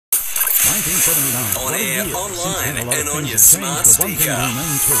1979. On air, online, and on your smart speaker.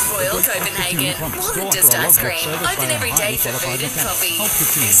 Royal Copenhagen. More than just ice cream. Open every day for food and coffee. Over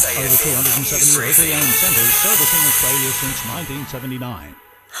 270 ATM centres servicing Australia since 1979.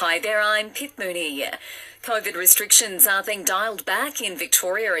 Hi there, I'm Mooney. COVID restrictions are being dialed back in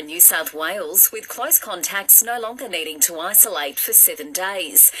Victoria and New South Wales, with close contacts no longer needing to isolate for 7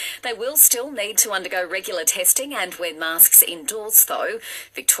 days. They will still need to undergo regular testing and wear masks indoors, though.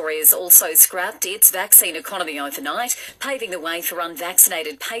 Victoria's also scrapped its vaccine economy overnight, paving the way for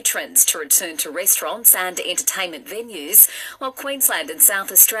unvaccinated patrons to return to restaurants and entertainment venues, while Queensland and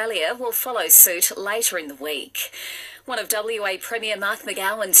South Australia will follow suit later in the week. One of WA Premier Mark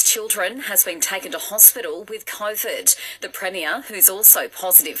McGowan's children has been taken to hospital with COVID. The Premier, who's also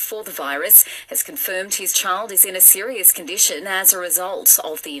positive for the virus, has confirmed his child is in a serious condition as a result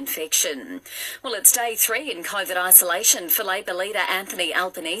of the infection. Well, it's day 3 in COVID isolation for Labor leader Anthony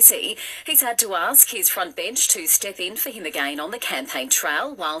Albanese. He's had to ask his front bench to step in for him again on the campaign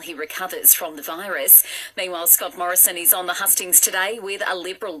trail while he recovers from the virus. Meanwhile, Scott Morrison is on the hustings today with a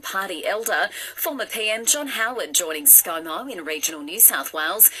Liberal Party elder, former PM John Howard joining ScoMo in regional New South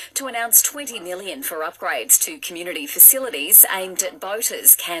Wales to announce $20 million for upgrades to community facilities aimed at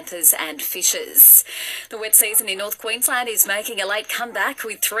boaters, campers and fishers. The wet season in North Queensland is making a late comeback,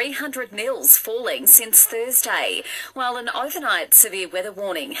 with 300 mils falling since Thursday. While an overnight severe weather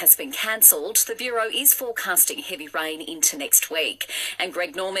warning has been cancelled, the Bureau is forecasting heavy rain into next week. And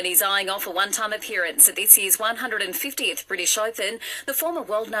Greg Norman is eyeing off a one-time appearance at this year's 150th British Open. The former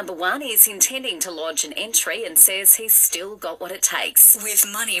world number 1 is intending to lodge an entry and says he's still got what it takes. With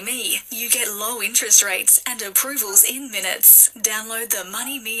Money Me, you get low interest rates and approvals in minutes. Download the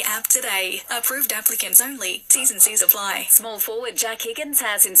Money Me app today. Approved applicants only. T's and C's apply. Small forward Jack Higgins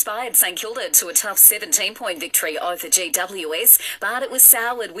has inspired St Kilda to a tough 17-point victory over GWS, but it was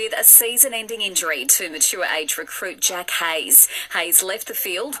soured with a season-ending injury to mature age recruit Jack Hayes. Hayes left the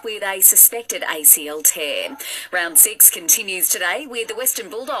field with a suspected ACL tear. Round 6 continues today with the Western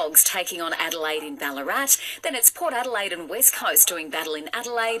Bulldogs taking on Adelaide in Ballarat. Then it's Port Adelaide and West Coast doing battle in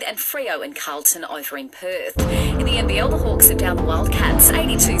Adelaide, and Freo and Carlton over in Perth. In the NBL, the Hawks have down the Wildcats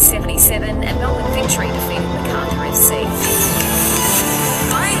 82-77, and Melbourne Victory defeated Macarthur FC.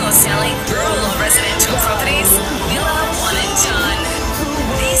 Buying or selling rural or residential properties? Miller One and Done.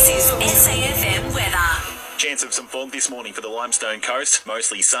 This is SAFM weather. Chance of some fog this morning for the Limestone coast.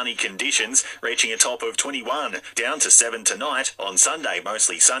 Mostly sunny conditions, reaching a top of 21. Down to 7 tonight. On Sunday,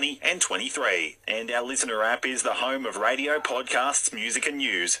 mostly sunny and 23. And our listener app is the home of radio, podcasts, music and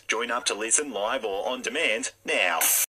news. Join up to listen live or on demand now.